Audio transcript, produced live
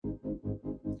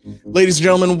Ladies and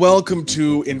gentlemen, welcome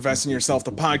to Invest in Yourself,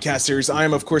 the podcast series. I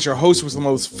am, of course, your host with the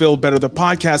most Phil Better, the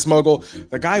podcast mogul,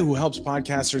 the guy who helps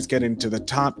podcasters get into the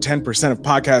top 10% of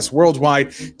podcasts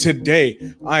worldwide.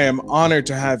 Today, I am honored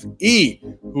to have E,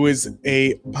 who is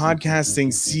a podcasting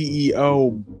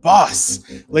CEO boss.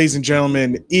 Ladies and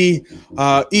gentlemen, E,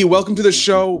 welcome to the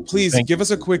show. Please give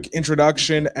us a quick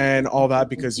introduction and all that,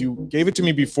 because you gave it to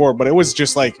me before, but it was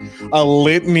just like a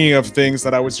litany of things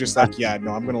that I was just like, yeah,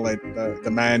 no, I'm going to let the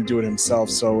man do it himself.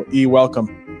 So E,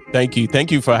 welcome. Thank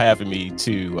you for having me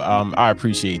too. I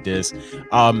appreciate this.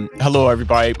 Hello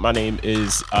everybody, my name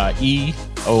is E,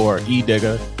 or E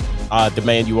Digger, the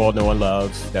man you all know and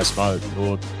love. That's my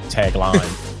little tagline.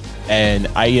 And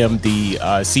I am the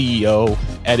CEO,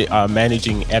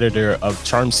 managing editor of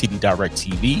Charm City Direct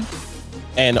TV,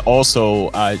 and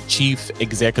also chief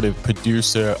executive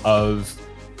producer of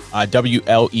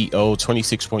WLEO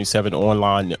 26.7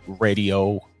 online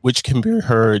radio, which can be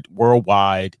heard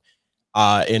worldwide.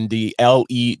 And the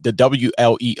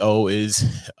WLEO is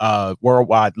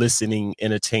worldwide listening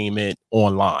entertainment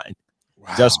online.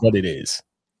 Wow. That's what it is.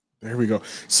 There we go.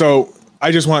 So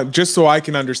I just so I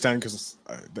can understand, because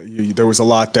there was a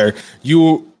lot there.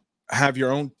 You have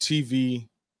your own TV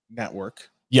network.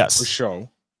 Yes. Or show.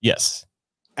 Yes.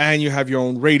 And you have your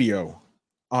own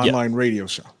online radio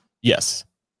show. Yes.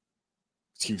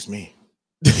 Excuse me,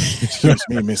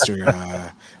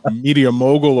 Mr. Media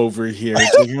Mogul over here,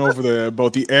 taking over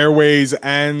both the airways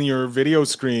and your video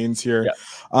screens here. Yeah.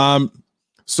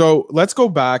 So let's go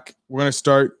back. We're going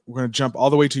to jump all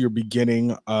the way to your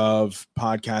beginning of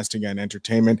podcasting and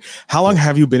entertainment. How long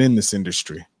have you been in this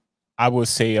industry? I would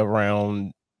say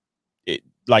around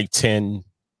 10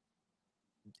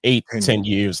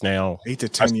 years now. 8 to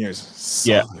 10 years.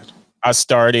 Solid. Yeah. I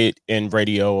started in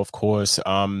radio, of course.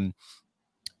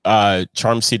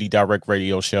 Charm City Direct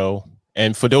Radio Show.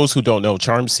 And for those who don't know,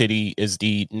 Charm City is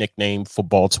the nickname for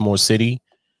Baltimore City.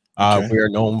 Okay. We are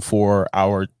known for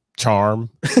our charm.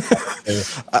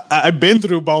 I've been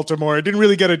through Baltimore. I didn't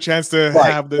really get a chance to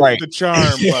have the charm,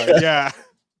 but yeah.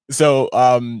 So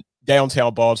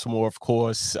downtown Baltimore, of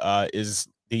course, is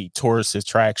the tourist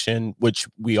attraction, which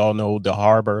we all know, the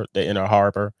harbor, the inner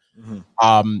harbor.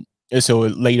 Mm-hmm. And so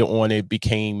later on, it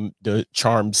became the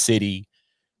Charm City.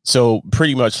 So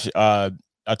pretty much I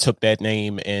took that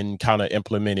name and kind of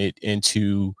implemented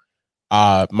into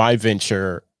my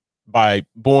venture by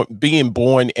being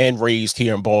born and raised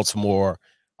here in Baltimore.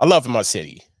 I love my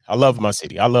city. I love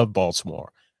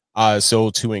Baltimore.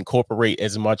 So to incorporate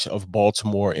as much of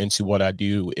Baltimore into what I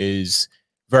do is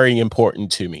very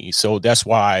important to me. So that's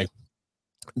why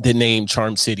the name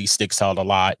Charm City sticks out a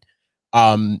lot.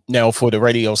 Now for the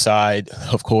radio side,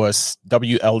 of course,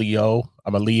 WLEO,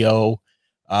 I'm a Leo.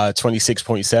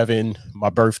 26.7, my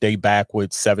birthday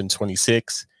backwards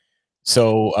 7/26.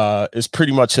 So it's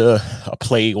pretty much a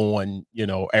play on,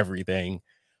 everything.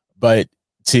 But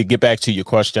to get back to your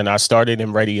question, I started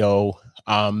in radio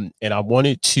and I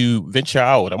wanted to venture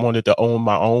out. I wanted to own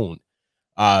my own.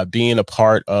 Being a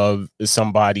part of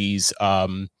somebody's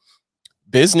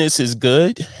business is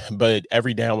good, but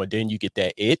every now and then you get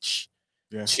that itch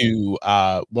to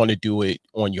want to do it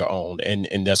on your own.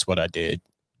 And that's what I did.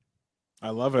 I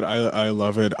love it. I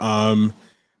love it.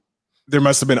 There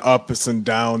must have been ups and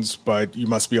downs, but you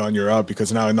must be on your up,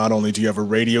 because now not only do you have a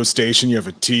radio station, you have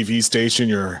a TV station,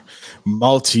 you're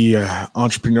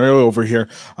multi-entrepreneurial over here.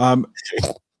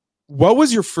 What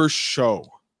was your first show,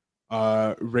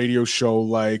 radio show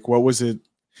like? What was it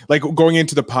like going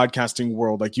into the podcasting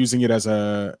world, like using it as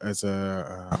on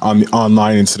the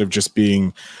online instead of just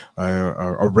being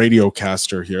a radio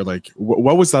caster here? Like,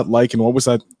 what was that like, and what was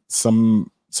that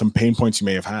some pain points you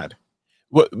may have had?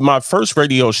 Well, my first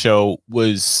radio show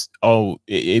was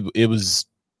it was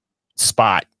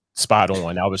spot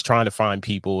on. I was trying to find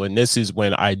people, and this is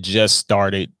when I just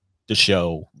started the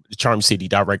show, the Charm City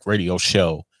Direct Radio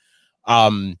Show.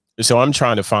 So I'm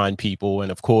trying to find people,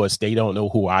 and of course they don't know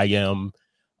who I am.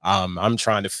 I'm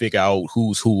trying to figure out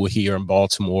who's who here in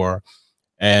Baltimore.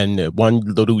 And one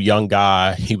little young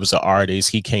guy, he was an artist,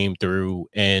 he came through,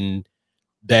 and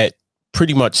that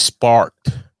pretty much sparked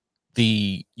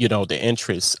the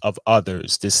interest of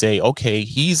others to say, okay,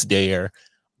 he's there,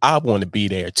 I want to be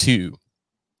there too.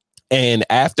 And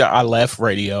after I left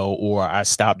radio, or I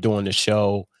stopped doing the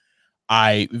show,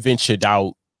 I ventured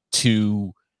out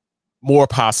to more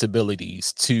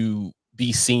possibilities to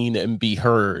be seen and be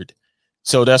heard.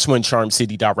 So that's when Charm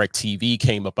City Direct TV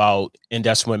came about, and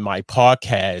that's when my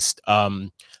podcast,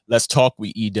 Let's Talk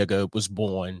with E Digger, was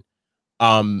born.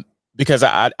 Because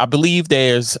I believe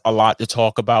there's a lot to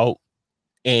talk about,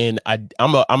 and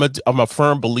I'm a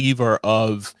firm believer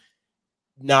of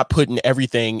not putting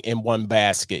everything in one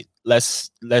basket. Let's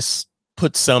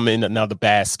put some in another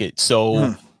basket.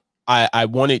 So I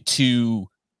wanted to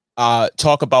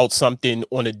talk about something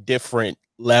on a different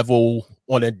level,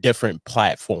 on a different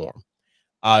platform.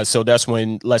 So that's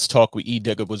when Let's Talk with E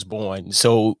Digger was born.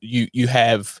 So you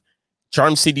have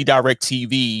Charm City Direct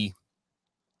TV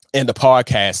and the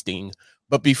podcasting.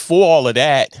 But before all of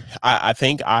that, I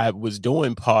think I was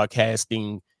doing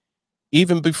podcasting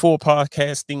even before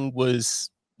podcasting was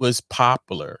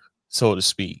popular, so to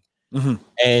speak.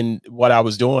 And what I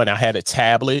was doing, I had a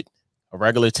tablet, a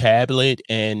regular tablet,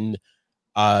 and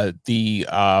the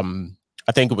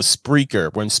I think it was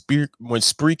Spreaker when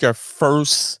Spreaker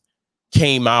first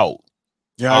came out.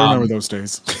 Yeah, I remember those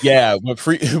days. Yeah, when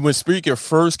Spreaker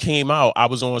first came out, I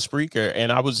was on Spreaker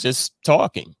and I was just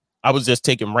talking. I was just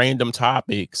taking random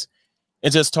topics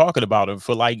and just talking about them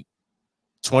for like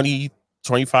 20,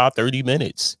 25, 30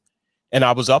 minutes. And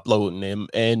I was uploading them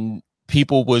and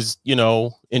people was,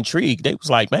 intrigued. They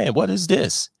was like, man, what is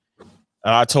this?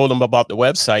 And I told them about the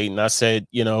website and I said,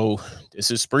 this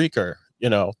is Spreaker,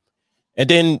 And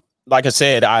then, like I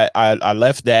said, I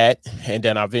left that and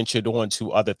then I ventured on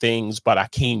to other things, but I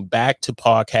came back to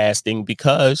podcasting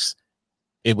because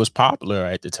it was popular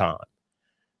at the time.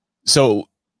 So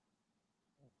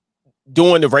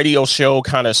doing the radio show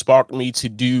kind of sparked me to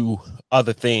do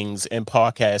other things, and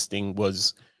podcasting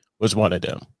was one of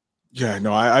them. Yeah,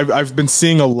 no, I've been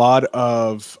seeing a lot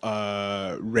of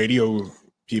radio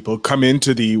people come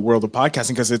into the world of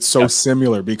podcasting because it's so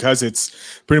similar, because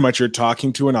it's pretty much you're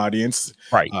talking to an audience.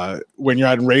 Right. When you're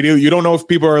on radio, you don't know if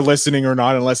people are listening or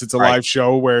not unless it's a live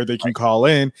show where they can call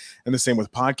in. And the same with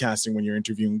podcasting when you're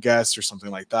interviewing guests or something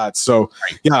like that. So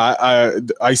yeah,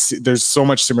 I see there's so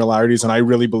much similarities, and I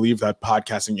really believe that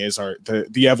podcasting is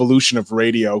the evolution of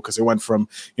radio, because it went from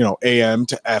AM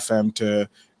to FM to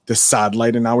the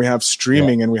satellite, and now we have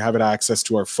streaming and we have it access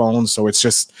to our phones. So it's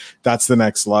just, that's the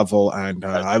next level. And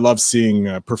I love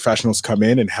seeing professionals come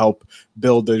in and help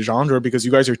build the genre, because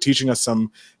you guys are teaching us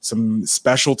some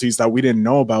specialties that we didn't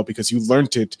know about, because you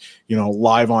learned it,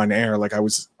 live on air. Like I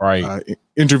was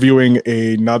interviewing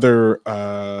another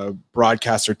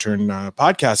broadcaster turned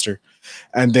podcaster,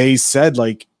 and they said,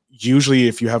 like, usually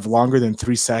if you have longer than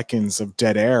 3 seconds of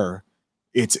dead air,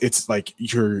 it's like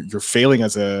you're failing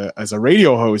as a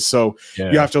radio host. So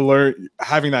you have to learn,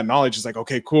 having that knowledge is like,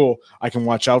 okay, cool, I can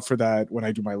watch out for that when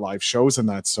I do my live shows and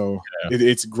that. So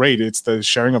it's great. It's the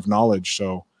sharing of knowledge.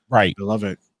 So I love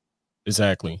it.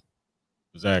 Exactly.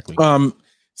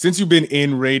 Since you've been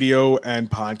in radio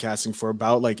and podcasting for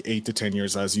about like 8 to 10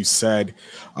 years, as you said,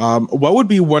 what would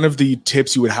be one of the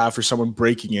tips you would have for someone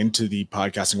breaking into the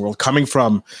podcasting world, coming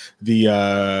from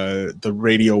the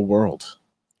radio world?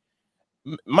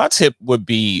 My tip would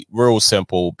be real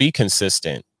simple: be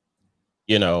consistent.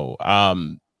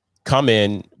 Come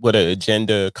in with an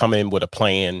agenda, come in with a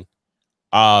plan.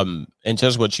 And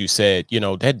just what you said,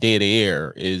 that dead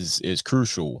air is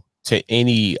crucial to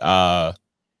any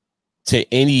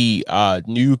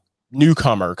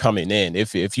newcomer coming in.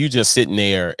 If you just sitting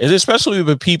there, and especially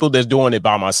with people that's doing it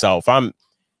by myself, I'm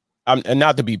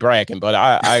not to be bragging, but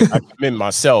I commend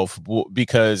myself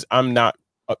because I'm not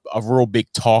a real big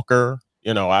talker.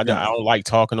 I don't like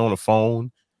talking on the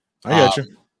phone. I get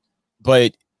you.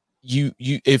 But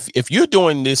if you're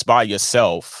doing this by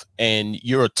yourself and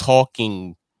you're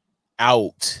talking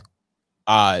out,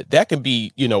 that can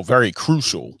be, very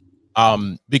crucial.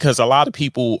 Because a lot of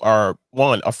people are,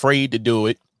 one, afraid to do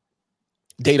it.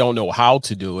 They don't know how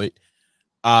to do it.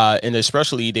 And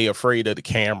especially they're afraid of the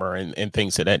camera and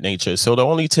things of that nature. So the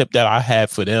only tip that I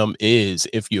have for them is,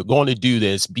 if you're going to do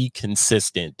this, be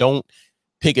consistent. Don't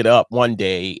pick it up one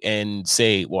day and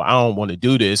say, well, I don't want to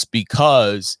do this,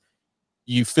 because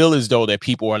you feel as though that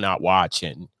people are not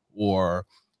watching, or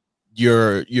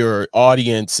your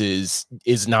audience is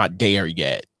not there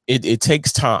yet. It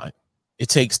takes time. It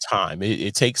takes time.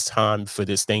 It takes time for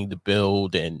this thing to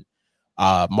build and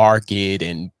market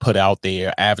and put out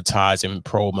there advertising,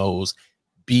 promos.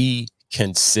 Be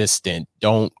consistent.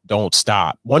 Don't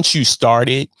stop. Once you start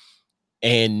it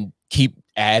and keep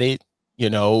at it,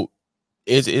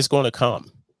 it's going to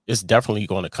come. It's definitely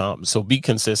going to come. So be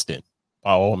consistent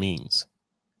by all means.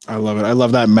 I love it. I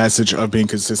love that message of being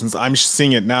consistent. I'm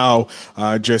seeing it now,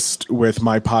 just with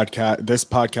my podcast, this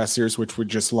podcast series, which we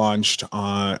just launched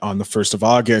on the 1st of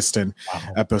August, and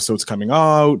episodes coming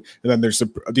out. And then there's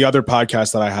the other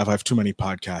podcast that I have. I have too many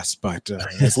podcasts, but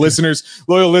as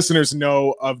loyal listeners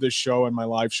know of this show and my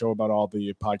live show about all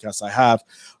the podcasts I have,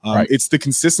 it's the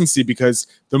consistency, because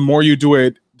the more you do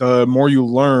it, the more you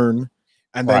learn.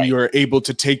 And then you're able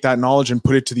to take that knowledge and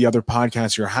put it to the other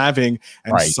podcasts you're having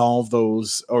and solve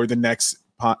those, or the next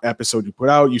episode you put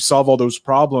out, you solve all those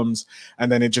problems,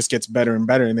 and then it just gets better and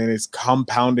better, and then it's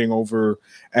compounding over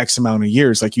X amount of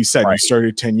years. Like you said, you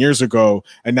started 10 years ago,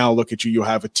 and now look at you, you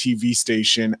have a TV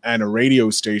station and a radio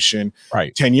station.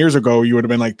 10 years ago, you would have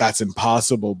been like, that's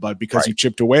impossible, but because you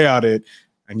chipped away at it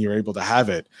and you're able to have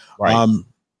it.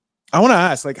 I want to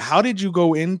ask, like, how did you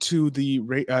go into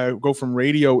go from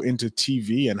radio into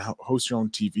TV and host your own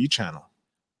TV channel?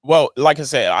 Well, like I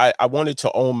said, I wanted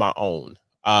to own my own,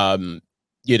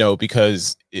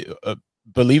 because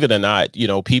believe it or not,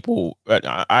 people,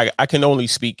 I can only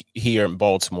speak here in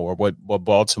Baltimore, what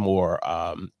Baltimore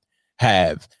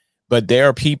have, but there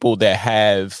are people that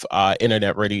have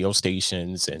internet radio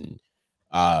stations and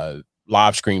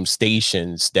live stream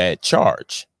stations that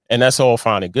charge, and that's all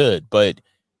fine and good. But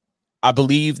I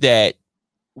believe that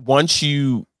once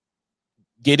you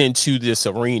get into this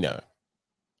arena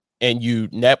and you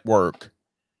network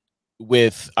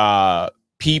with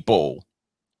people,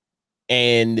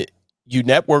 and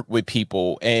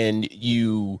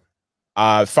you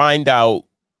find out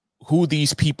who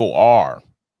these people are,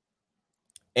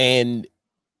 and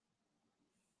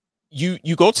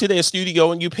you go to their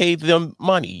studio and you pay them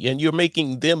money and you're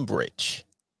making them rich.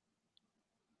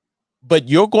 But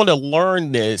you're going to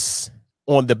learn this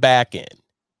on the back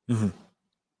end,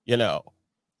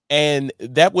 and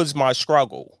that was my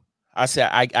struggle. I said,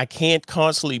 I can't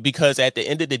constantly, because at the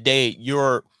end of the day,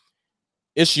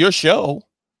 it's your show,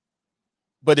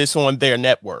 but it's on their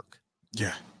network.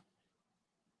 Yeah.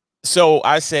 So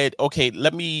I said, okay,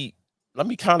 let me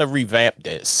kind of revamp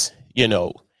this,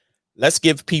 let's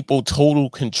give people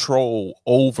total control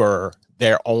over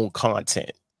their own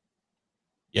content.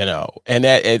 And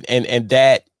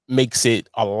that makes it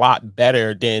a lot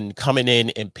better than coming in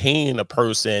and paying a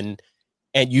person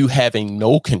and you having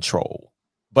no control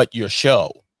but your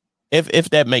show. If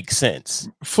that makes sense.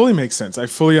 Fully makes sense. I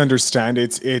fully understand.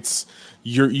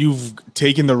 You've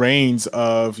taken the reins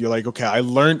of, you're like, okay, I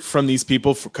learned from these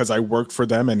people because I worked for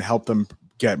them and helped them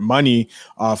get money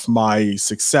off my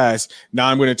success. Now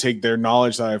I'm going to take their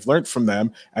knowledge that I've learned from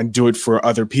them and do it for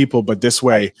other people. But this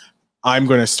way, I'm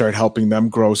going to start helping them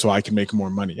grow so I can make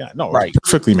more money. Yeah, no, it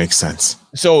perfectly makes sense.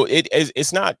 So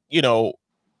it's not,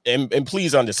 and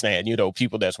please understand,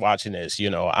 people that's watching this,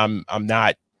 I'm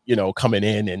not, coming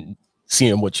in and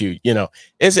seeing what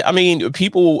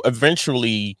people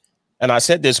eventually, and I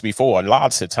said this before, and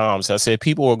lots of times I said,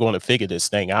 people are going to figure this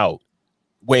thing out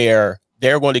where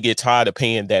they're going to get tired of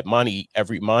paying that money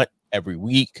every month, every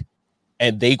week,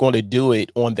 and they're going to do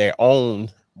it on their own,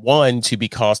 one, to be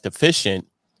cost efficient.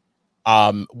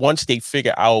 Once they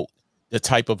figure out the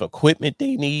type of equipment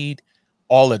they need,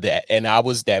 all of that. And I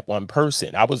was that one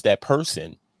person. I was that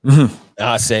person. And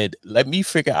I said, let me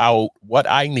figure out what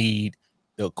I need,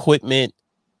 the equipment,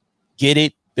 get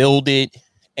it, build it,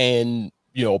 and,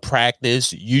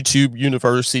 practice. YouTube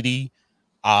University.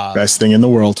 Best thing in the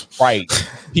world. Right.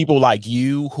 People like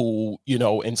you who,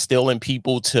 instill in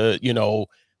people to,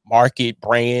 market,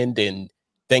 brand, and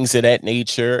things of that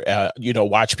nature,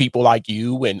 watch people like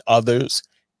you and others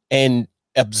and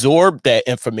absorb that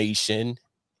information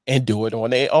and do it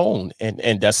on their own.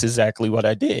 And that's exactly what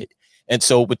I did. And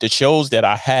so with the shows that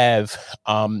I have,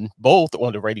 both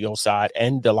on the radio side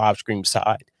and the live stream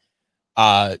side,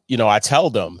 I tell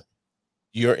them,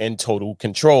 you're in total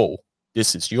control.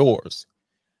 This is yours.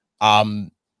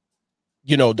 Don't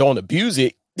abuse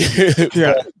it.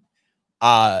 Yeah.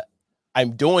 But,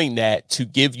 I'm doing that to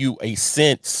give you a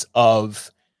sense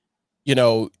of,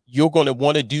 you're going to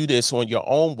want to do this on your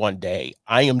own one day.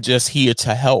 I am just here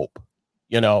to help.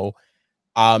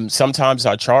 Sometimes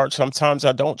I charge, sometimes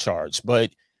I don't charge,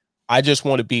 but I just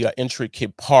want to be an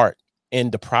intricate part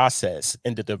in the process,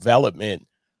 in the development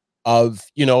of,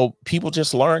 people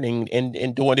just learning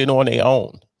and doing it on their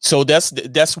own. So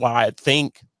that's why I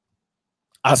think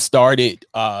I started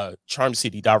Charm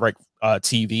City Direct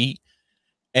TV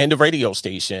and the radio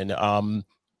station. I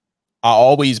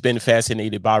always been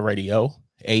fascinated by radio,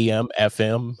 AM,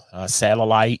 FM,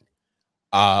 satellite.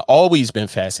 Always been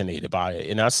fascinated by it.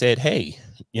 And I said, hey,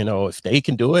 if they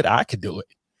can do it, I could do it.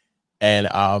 And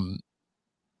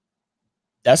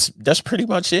that's pretty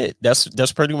much it.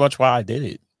 That's pretty much why I did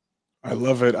it. I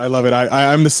love it.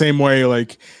 I'm the same way.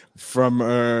 Like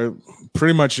from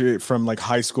pretty much from like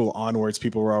high school onwards,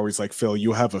 people were always like, Phil,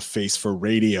 you have a face for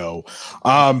radio.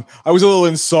 I was a little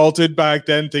insulted back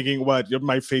then, thinking, what,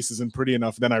 my face isn't pretty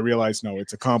enough. Then I realized, no,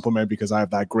 it's a compliment because I have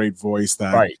that great voice,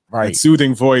 that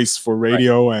soothing voice for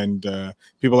radio, and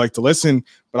people like to listen.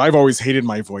 But I've always hated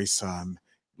my voice.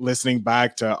 Listening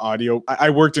back to audio, I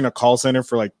worked in a call center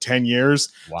for like 10 years.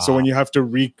 Wow. So when you have to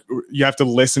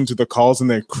listen to the calls and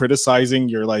they're criticizing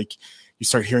your you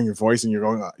start hearing your voice and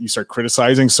you start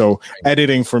criticizing. So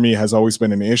editing for me has always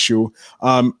been an issue.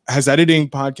 Has editing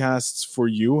podcasts for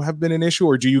you have been an issue,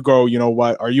 or do you go, you know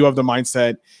what, are you of the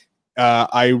mindset,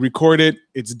 I record it,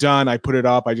 it's done, I put it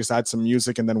up, I just add some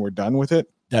music and then we're done with it?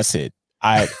 That's it.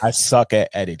 I suck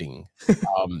at editing.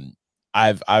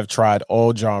 I've tried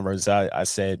all genres. I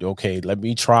said, okay, let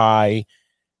me try.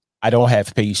 I don't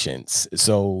have patience.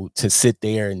 So to sit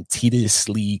there and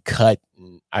tediously cut,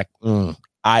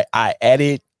 I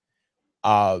edit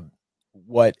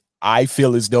what I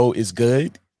feel as though is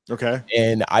good. Okay.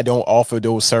 And I don't offer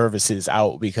those services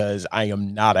out because I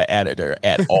am not an editor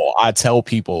at all. I tell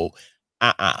people,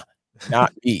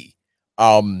 not me.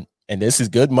 And this is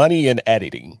good money in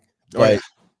editing, but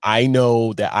I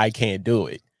know that I can't do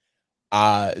it.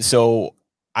 So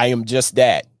I am just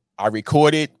that. I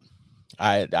record it.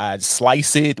 I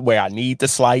slice it where I need to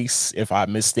slice if I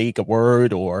mistake a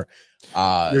word or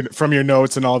from your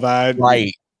notes and all that.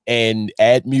 Right. And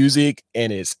add music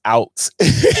and it's out.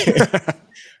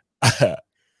 A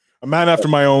man after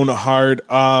my own heart.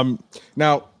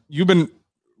 Now you've been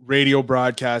radio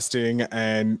broadcasting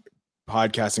and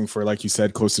podcasting for, like you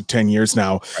said, close to 10 years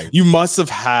now. Right. You must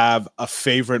have a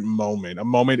favorite moment, a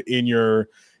moment in your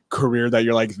career that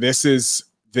you're like, this is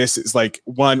like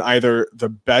one, either the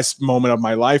best moment of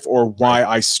my life or why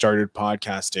I started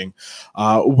podcasting.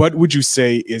 What would you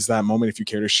say is that moment, if you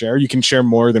care to share? You can share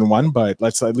more than one, but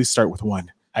let's at least start with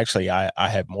one. Actually, I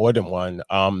have more than one.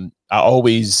 I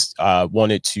always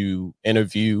wanted to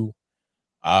interview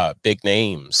big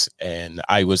names, and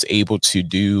I was able to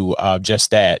do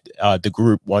just that. The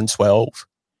group 112.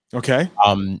 Okay.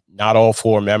 Not all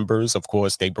 4 members, of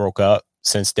course, they broke up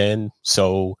since then.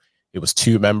 So it was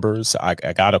 2 members. I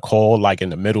got a call like in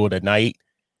the middle of the night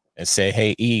and said,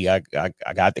 "Hey, E, I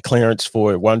got the clearance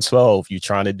for 112. You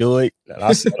trying to do it?" And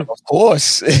I said, "Of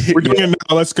course, we're doing it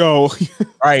now. Let's go."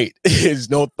 Right. There's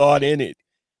no thought in it.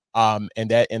 And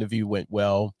that interview went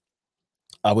well.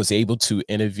 I was able to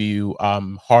interview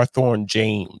Hawthorne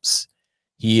James.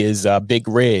 He is Big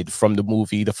Red from the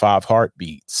movie The 5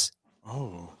 Heartbeats.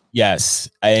 Oh. Yes.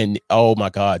 And oh my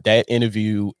God, that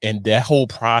interview and that whole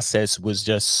process was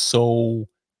just so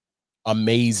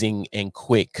amazing and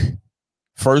quick.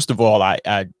 First of all,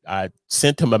 I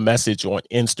sent him a message on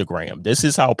Instagram. This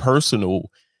is how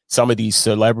personal some of these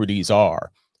celebrities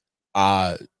are.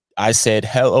 I said,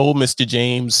 "Hello, Mr.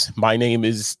 James. My name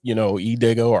is, E.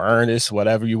 Digger or Ernest,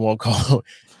 whatever you want to call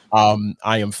it.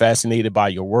 I am fascinated by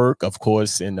your work, of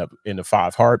course, in the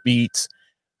 5 Heartbeats.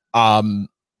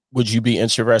 Would you be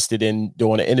interested in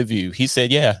doing an interview?" He said,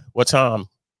 "Yeah. What time?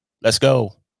 Let's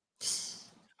go."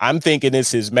 I'm thinking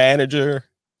it's his manager,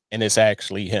 and it's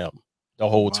actually him the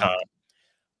whole time.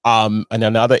 And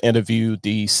another interview,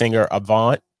 the singer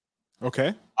Avant.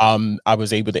 Okay. I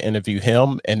was able to interview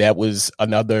him, and that was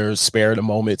another spare the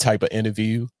moment type of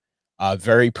interview.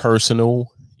 Very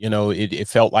personal. It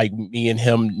felt like me and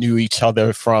him knew each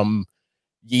other from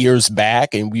years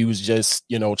back, and we was just,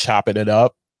 chopping it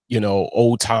up,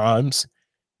 old times.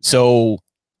 So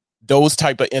those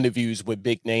type of interviews with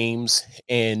big names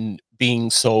and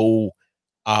being so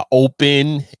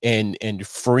open and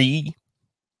free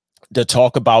to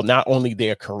talk about not only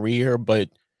their career, but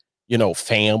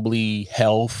family,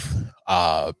 health,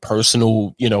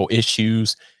 personal,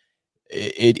 issues.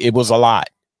 It was a lot.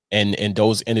 And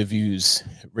those interviews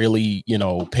really,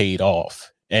 paid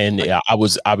off. And I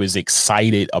was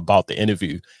excited about the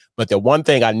interview. But the one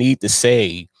thing I need to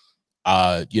say,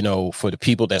 for the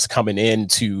people that's coming in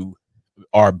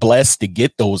are blessed to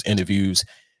get those interviews,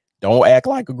 don't act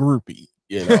like a groupie,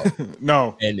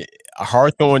 No. And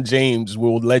Hawthorne James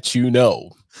will let you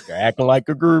know you're acting like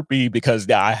a groupie, because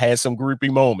I had some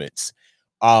groupie moments.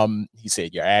 He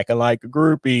said, "You're acting like a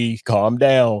groupie, calm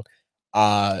down."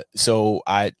 So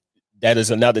that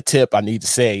is another tip I need to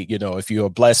say. If you're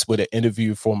blessed with an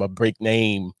interview from a big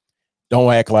name,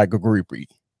 don't act like a groupie.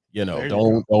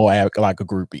 Don't act like a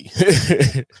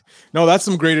groupie. No, that's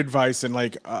some great advice. And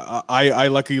like, I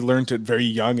luckily learned it very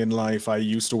young in life. I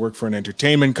used to work for an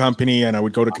entertainment company, and I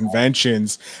would go to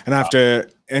conventions and have to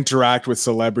interact with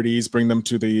celebrities, bring them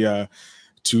to the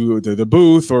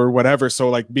booth or whatever. So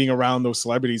like being around those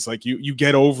celebrities, like you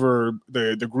get over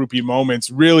the groupie moments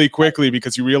really quickly,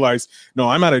 because you realize, no,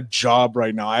 I'm at a job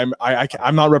right now.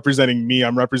 I'm not representing me.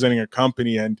 I'm representing a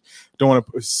company, and don't want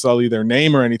to sully their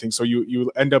name or anything. So you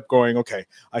end up going, okay,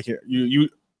 I can you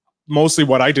mostly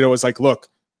what I did was like, look,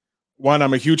 one,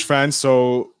 I'm a huge fan,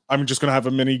 so I'm just gonna have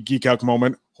a mini geek out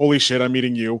moment. Holy shit, I'm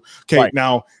meeting you. Okay, right.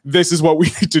 Now this is what we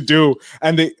need to do.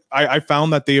 And I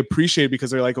found that they appreciate it,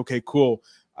 because they're like, okay, cool.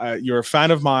 you're a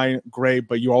fan of mine, great,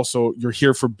 but you're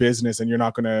here for business, and you're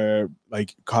not gonna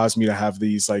like cause me to have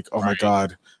these like, oh my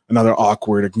God, another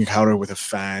awkward encounter with a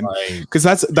fan. Because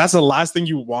that's the last thing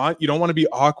you want. You don't want to be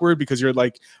awkward because you're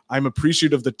like, I'm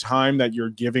appreciative of the time that you're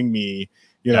giving me,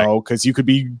 you know, because you could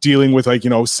be dealing with like, you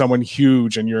know, someone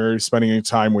huge and you're spending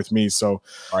time with me. So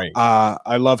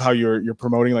I love how you're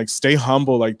promoting, like, stay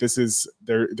humble. Like, this is,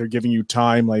 they're giving you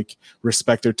time, like,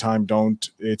 respect their time.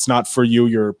 It's not for you,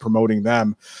 you're promoting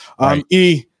them.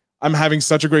 I'm having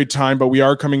such a great time, but we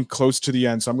are coming close to the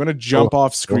end. So I'm going to jump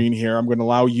off screen here. I'm going to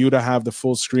allow you to have the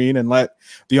full screen and let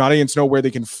the audience know where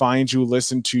they can find you,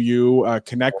 listen to you,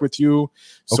 connect with you,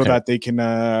 so that they can,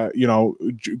 you know,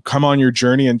 come on your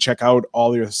journey and check out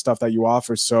all your stuff that you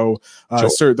offer. So,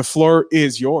 sir, the floor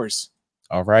is yours.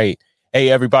 All right.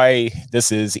 Hey, everybody.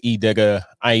 This is E Digger.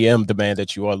 I am the man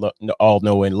that you all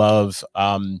know and love.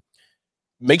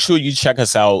 Make sure you check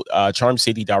us out, Charm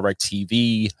City Direct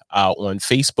TV, on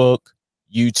Facebook,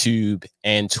 YouTube,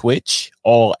 and Twitch,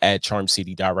 all at Charm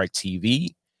City Direct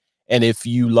TV. And if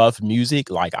you love music,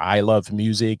 like I love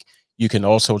music, you can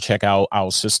also check out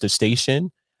our sister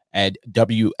station at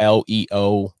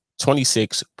WLEO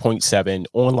 26.7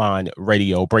 online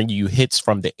radio, bringing you hits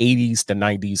from the 80s, the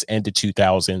 90s, and the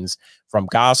 2000s, from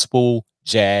gospel,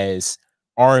 jazz,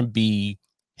 R&B,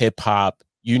 hip hop,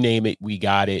 you name it, we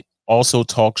got it. Also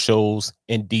talk shows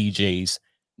and DJs,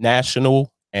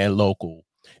 national and local.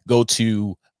 Go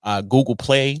to Google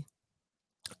Play,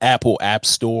 Apple App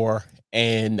Store,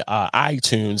 and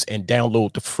iTunes, and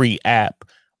download the free app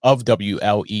of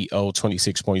WLEO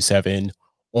 26.7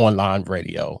 online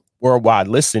radio. Worldwide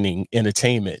listening,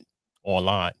 entertainment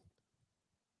online.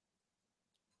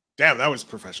 Damn, that was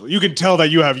professional. You can tell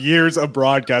that you have years of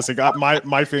broadcasting.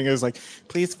 My thing is like,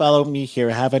 please follow me here.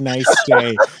 Have a nice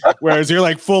day. Whereas you're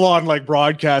like full on like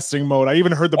broadcasting mode. I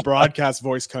even heard the broadcast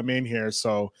voice come in here.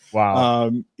 So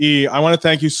wow. E, I want to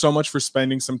thank you so much for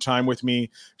spending some time with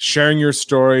me, sharing your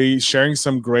story, sharing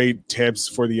some great tips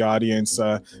for the audience.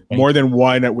 More than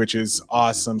one, which is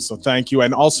awesome. So thank you.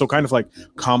 And also kind of like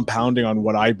compounding on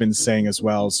what I've been saying as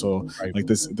well. So like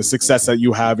the success that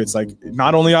you have, it's like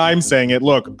not only I'm saying it,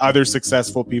 look, other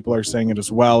successful people are saying it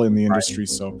as well in the industry.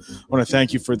 So I want to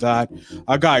thank you for that.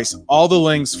 Guys, all the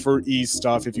links for E's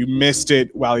stuff, if you missed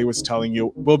it while he was telling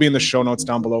you, will be in the show notes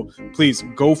down below. Please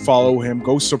go follow him.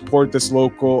 Go support this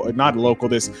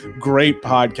this great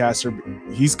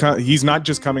podcaster. He's not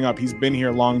just coming up. He's been here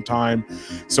a long time.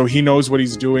 So he knows what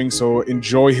he's doing. So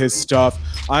enjoy his stuff.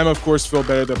 I'm, of course, Phil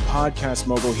Better, the podcast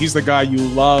mogul. He's the guy you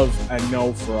love and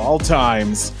know for all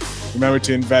times. Remember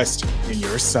to invest in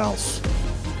yourself.